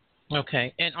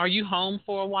 Okay. And are you home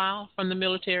for a while from the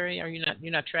military? Are you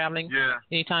not traveling? Yeah.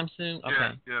 Anytime soon?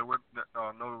 Okay. Yeah.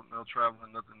 No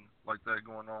traveling, nothing like that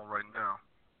going on right now.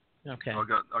 Okay. I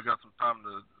got some time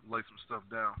to lay some stuff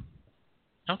down.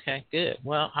 Okay, good.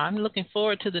 Well, I'm looking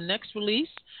forward to the next release.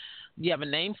 Do you have a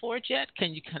name for it yet?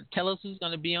 Can you tell us who's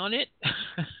going to be on it?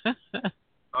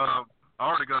 I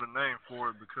already got a name for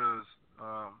it because,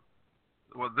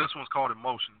 this one's called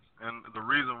Emotions, and the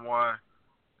reason why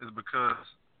is because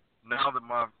now that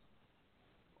my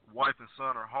wife and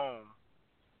son are home,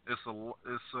 it's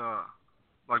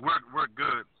like we're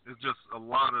good. It's just a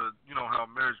lot of how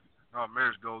marriage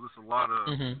goes. It's a lot of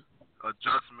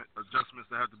adjustments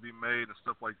that have to be made and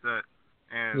stuff like that.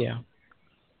 And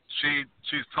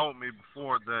she's told me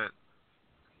before that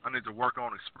I need to work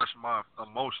on expressing my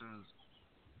emotions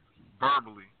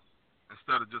verbally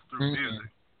instead of just through music.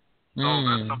 So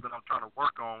that's something I'm trying to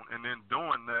work on, and in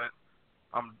doing that,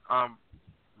 I'm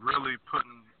really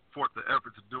putting forth the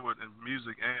effort to do it in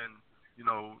music and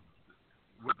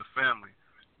with the family.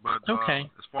 But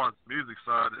as far as the music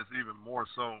side, it's even more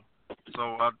so.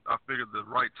 So I figured the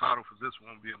right title for this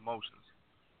one would be Emotions.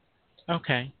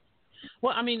 Okay.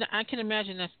 Well, I mean, I can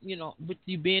imagine that's, with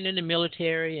you being in the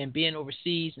military and being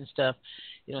overseas and stuff,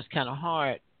 it's kind of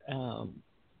hard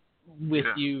with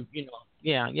you, being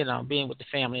with the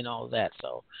family and all of that.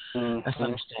 So that's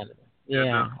understandable.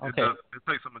 Yeah. Okay. It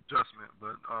takes some adjustment,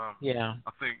 but I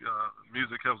think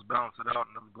music helps balance it out,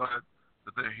 and I'm glad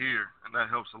that they're here, and that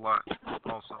helps a lot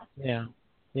also. Yeah.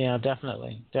 Yeah,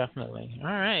 definitely. Definitely. All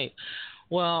right.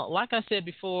 Well, like I said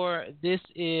before, this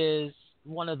is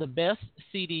one of the best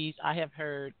CDs I have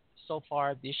heard so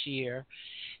far this year.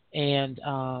 And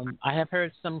I have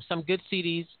heard some good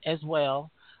CDs as well,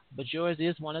 but yours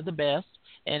is one of the best.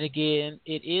 And again,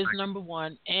 it is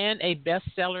 #1 and a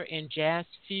bestseller in jazz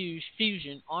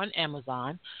fusion on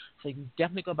Amazon. So you can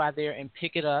definitely go by there and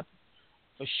pick it up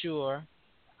for sure.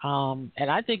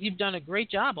 And I think you've done a great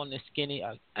job on this, Skinny.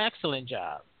 Excellent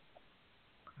job.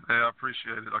 Hey, I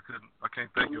appreciate it. I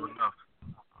can't thank you enough.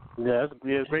 Yeah,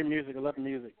 it's great music. I love the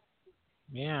music.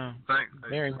 Yeah. Thanks.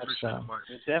 Very much so.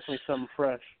 It's definitely something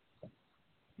fresh.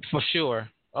 For sure.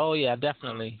 Oh, yeah,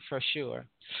 definitely. For sure.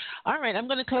 All right, I'm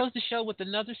going to close the show with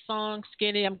another song.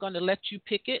 Skinny, I'm going to let you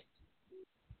pick it.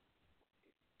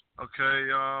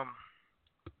 Okay. I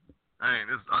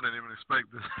didn't even expect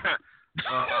this.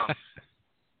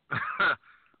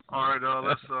 All right,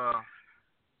 let's,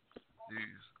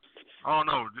 geez. I don't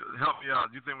know. Help me out.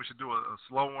 Do you think we should do a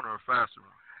slow one or a faster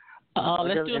one?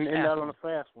 Let's do a and fast not one. on a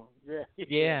fast one. Yeah.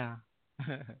 Yeah.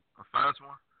 A fast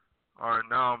one? All right,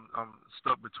 now I'm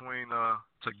stuck between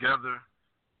Together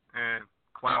and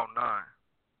Cloud 9.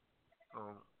 So,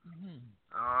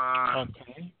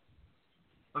 Okay.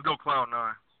 let's go Cloud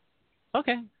 9.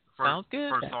 Okay. Sounds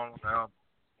good. First song on the album.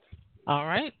 All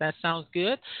right. That sounds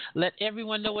good. Let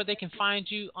everyone know where they can find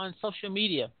you on social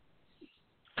media.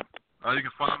 You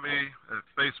can find me at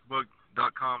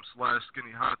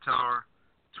facebook.com/SkinnyHightower,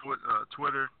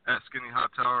 Twitter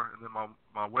 @SkinnyHightower, and then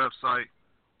my website,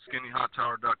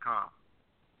 SkinnyHightower.com.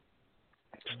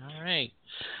 All right.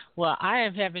 Well, I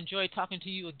have enjoyed talking to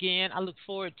you again. I look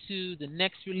forward to the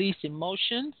next release,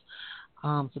 Emotions.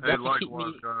 So Hey, definitely keep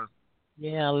likewise, me. guys.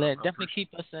 Yeah, definitely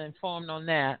keep us informed on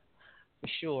that for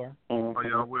sure. Oh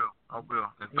yeah, I will.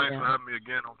 And thanks for having me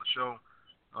again on the show.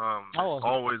 It's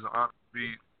always an honor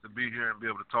to be here and be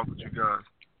able to talk with you guys.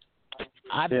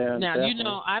 Now, you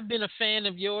know, I've been a fan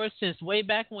of yours since way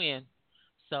back when.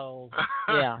 So,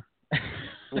 yeah.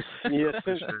 Yeah,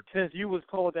 since you was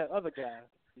called that other guy.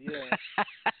 Yeah.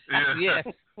 Yes.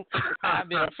 I've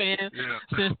been a fan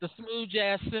since the Smooth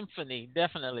Jazz Symphony,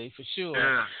 definitely, for sure.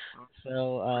 Yeah.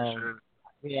 So,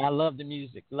 I love the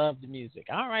music.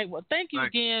 All right. Well, thank you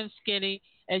again, Skinny,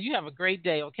 and you have a great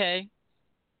day, okay?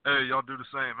 Hey, y'all do the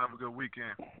same. Have a good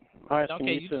weekend. All right,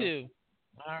 okay, you too.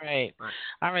 All right. Thanks.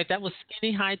 All right, that was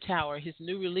Skinny Hightower. His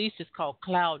new release is called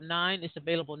Cloud 9. It's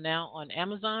available now on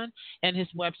Amazon and his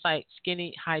website,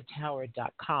 skinnyhightower.com.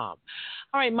 All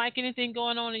right, Mike, anything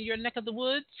going on in your neck of the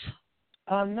woods?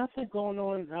 Nothing going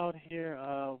on out here.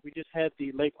 We just had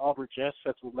the Lake Arbor Jazz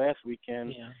Festival last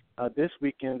weekend. Yeah. This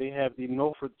weekend they have the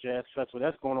Norfolk Jazz Festival.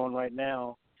 That's going on right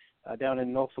now down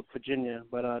in Norfolk, Virginia.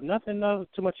 But nothing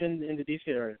too much in the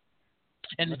D.C. area.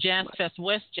 And the Jazz Fest,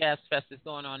 West Jazz Fest, is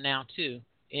going on now, too,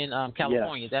 in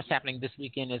California. Yes. That's happening this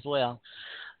weekend as well.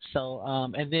 So,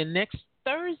 and then next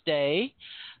Thursday,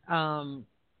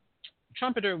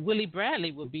 trumpeter Willie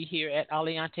Bradley will be here at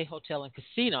Aliante Hotel and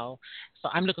Casino. So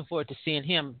I'm looking forward to seeing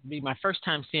him. It'll be my first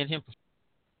time seeing him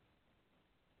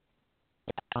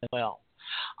as well.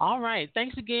 All right.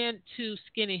 Thanks again to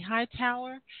Skinny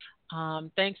Hightower.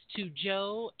 Thanks to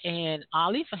Joe and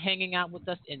Ollie for hanging out with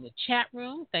us in the chat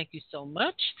room. Thank you so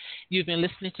much. You've been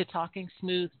listening to Talking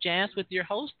Smooth Jazz with your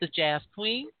host, the Jazz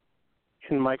Queen.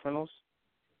 And Mike Reynolds.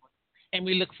 And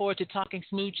we look forward to talking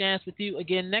smooth jazz with you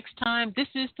again next time. This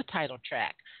is the title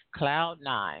track, Cloud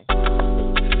 9.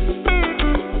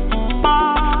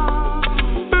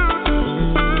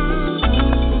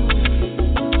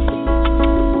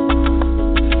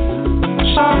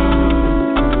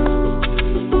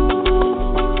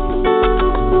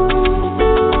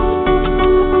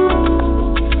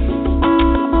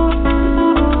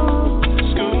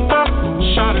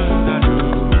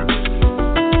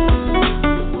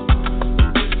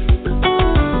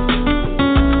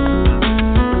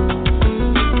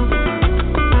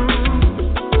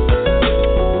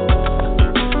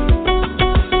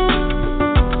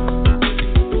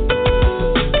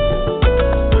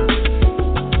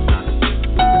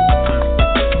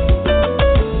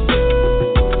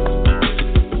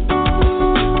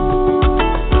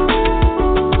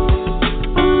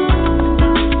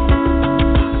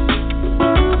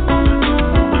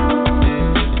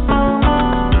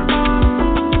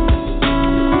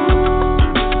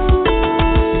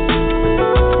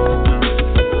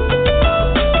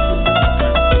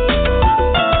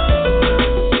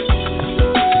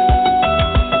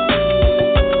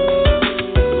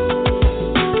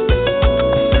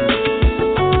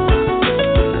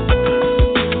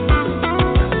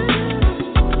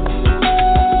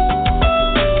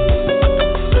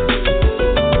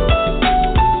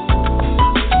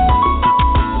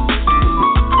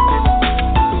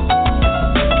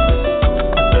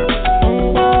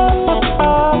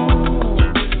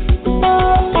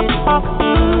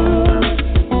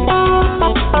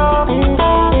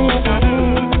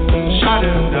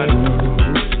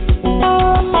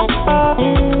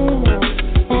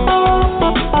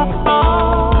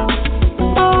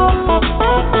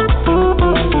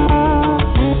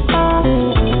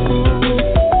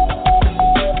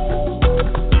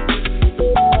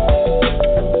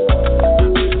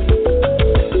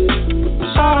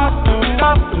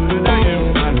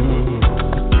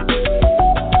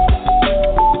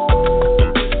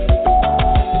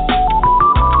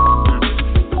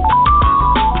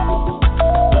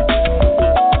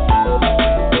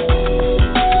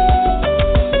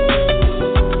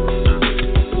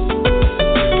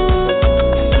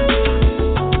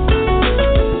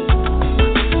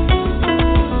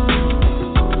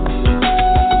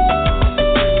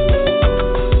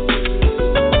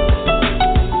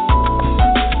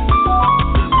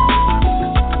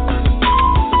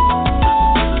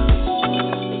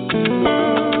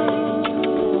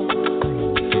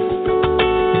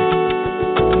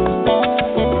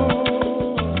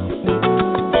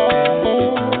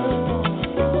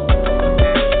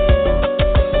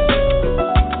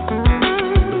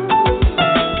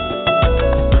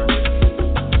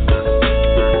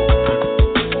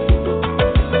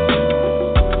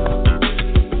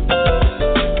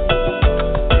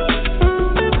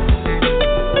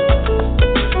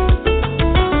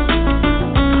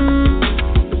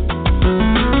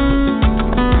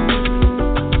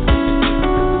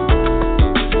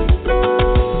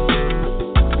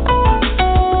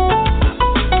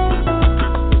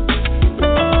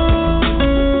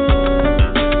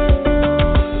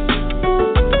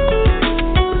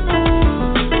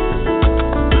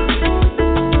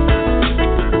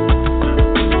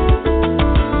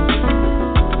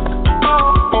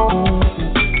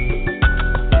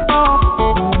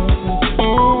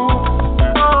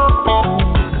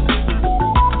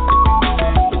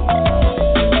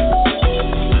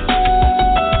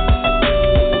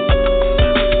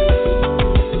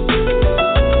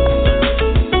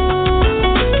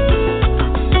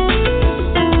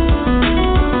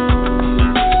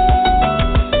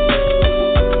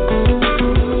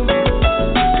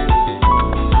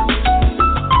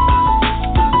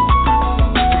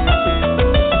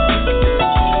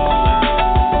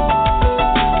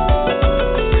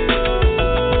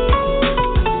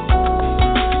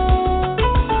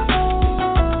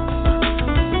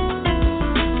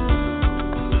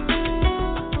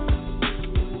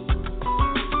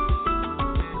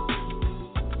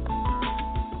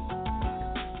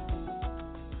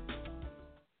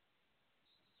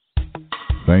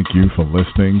 thank you for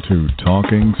listening to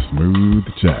Talking Smooth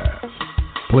Jazz.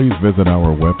 Please visit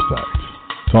our website,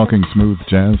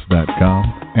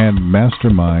 talkingsmoothjazz.com and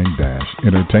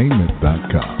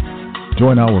mastermind-entertainment.com.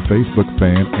 Join our Facebook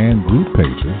fan and group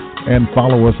pages and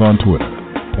follow us on Twitter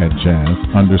at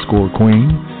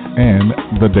Jazz_Queen and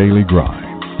The Daily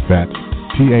Grind. That's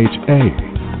THA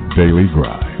Daily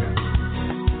Grind.